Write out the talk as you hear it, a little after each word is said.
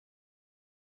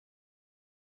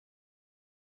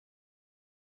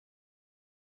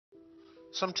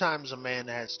Sometimes a man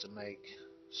has to make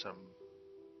some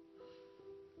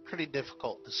pretty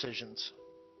difficult decisions.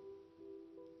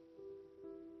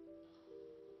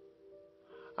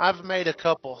 I've made a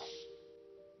couple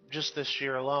just this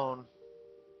year alone.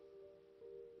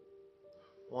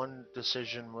 One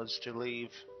decision was to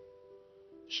leave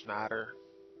Schneider,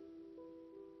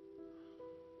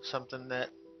 something that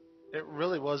it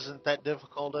really wasn't that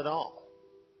difficult at all.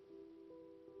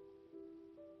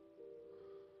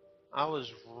 I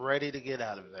was ready to get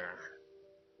out of there.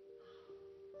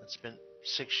 I spent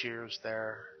 6 years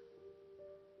there,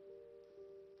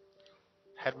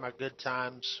 had my good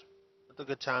times, but the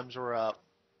good times were up.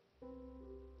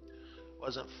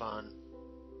 Wasn't fun.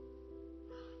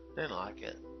 Didn't like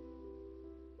it.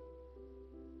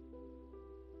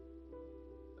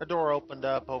 A door opened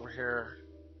up over here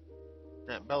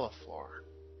at Bellaflor.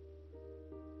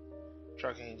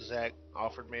 Trucking exec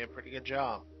offered me a pretty good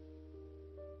job.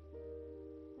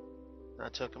 I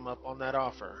took him up on that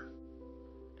offer,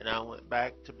 and I went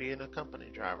back to being a company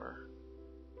driver.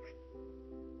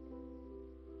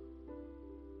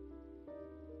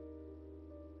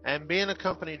 And being a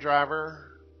company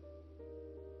driver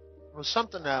was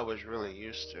something that I was really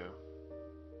used to.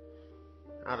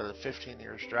 Out of the 15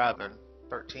 years driving,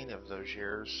 13 of those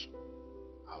years,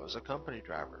 I was a company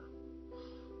driver.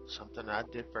 Something I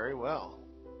did very well.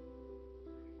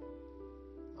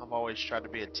 I've always tried to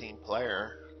be a team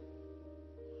player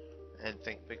and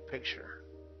think big picture.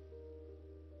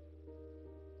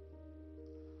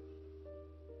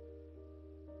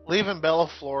 Leaving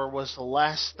Bellaflor was the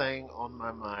last thing on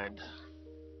my mind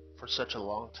for such a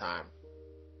long time,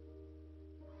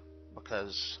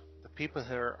 because the people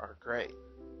here are great.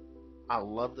 I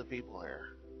love the people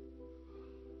here.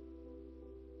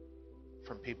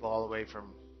 From people all the way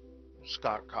from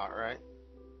Scott Cartwright,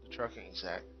 the trucking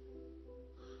exec,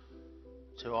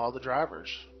 to all the drivers,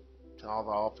 to all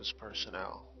the office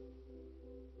personnel.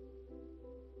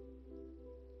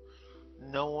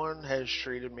 No one has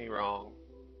treated me wrong.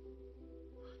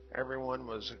 Everyone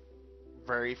was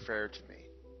very fair to me.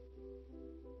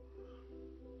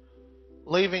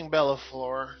 Leaving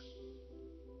Bellaflor,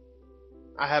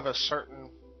 I have a certain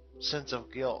sense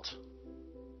of guilt.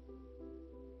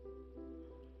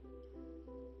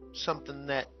 Something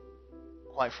that,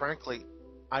 quite frankly,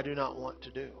 I do not want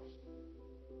to do.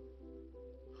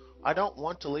 I don't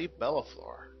want to leave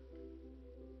Bellaflor.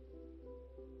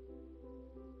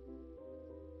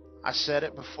 I said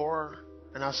it before,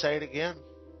 and I'll say it again.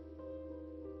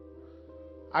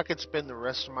 I could spend the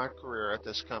rest of my career at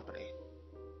this company.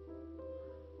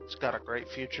 It's got a great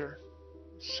future.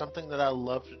 It's something that I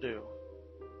love to do.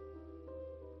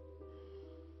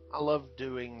 I love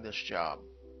doing this job.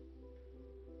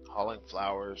 Hauling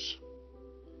flowers.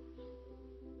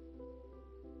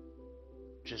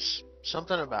 Just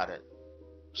something about it.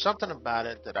 Something about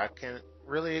it that I can't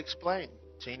really explain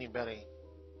to anybody.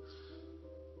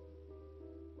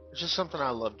 It's just something I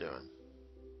love doing.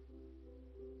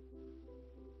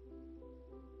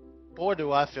 Boy,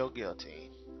 do I feel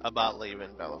guilty about leaving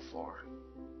Bellaflor.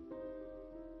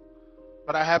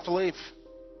 But I have to leave.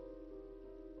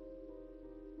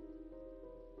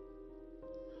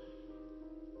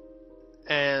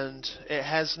 And it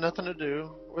has nothing to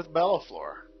do with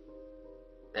Bellaflor.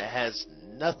 It has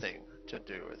nothing to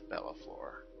do with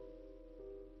Bellaflor.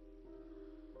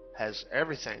 It has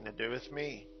everything to do with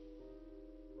me.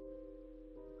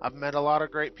 I've met a lot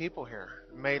of great people here.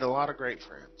 Made a lot of great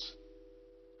friends.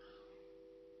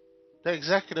 The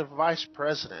executive vice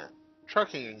president,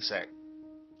 trucking exec,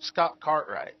 Scott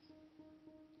Cartwright,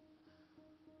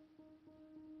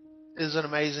 is an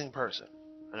amazing person,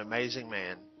 an amazing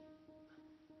man,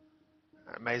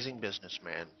 an amazing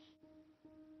businessman.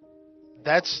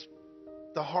 That's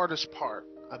the hardest part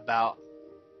about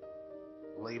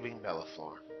leaving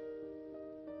Bellaflor.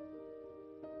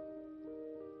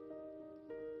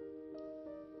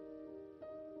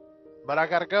 But I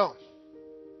gotta go.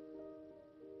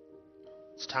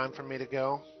 It's time for me to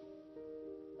go.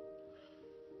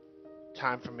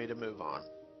 Time for me to move on.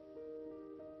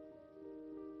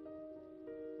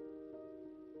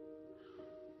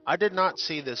 I did not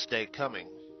see this day coming.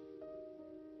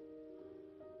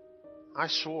 I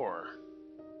swore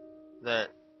that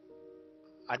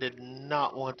I did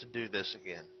not want to do this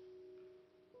again.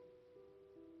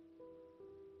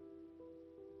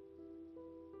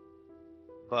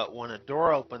 But when a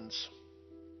door opens,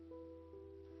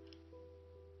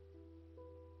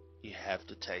 you have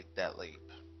to take that leap.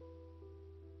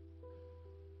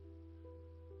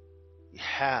 You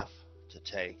have to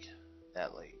take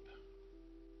that leap.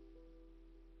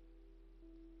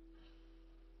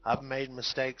 I've made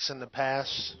mistakes in the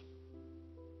past.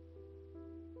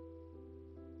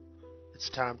 It's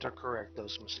time to correct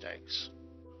those mistakes.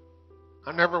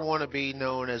 I never want to be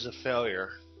known as a failure.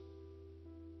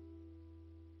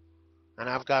 And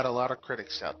I've got a lot of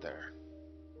critics out there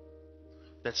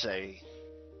that say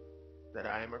that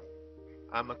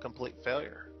I'm a complete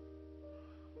failure.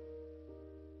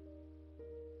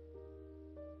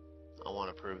 I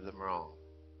want to prove them wrong.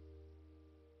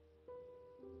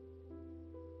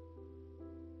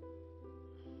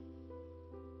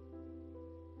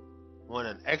 When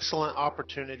an excellent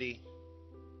opportunity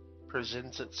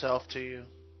presents itself to you,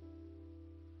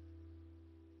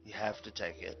 you have to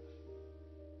take it.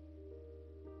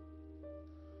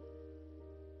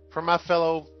 For my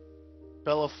fellow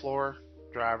floor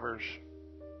drivers,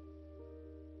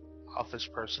 office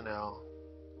personnel,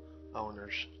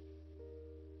 owners,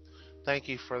 thank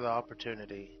you for the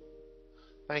opportunity.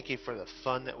 Thank you for the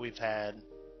fun that we've had.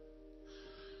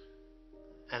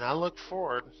 And I look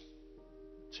forward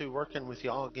to working with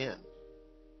y'all again.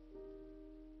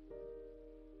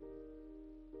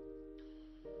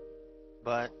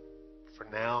 But for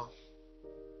now,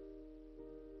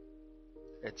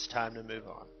 it's time to move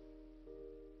on.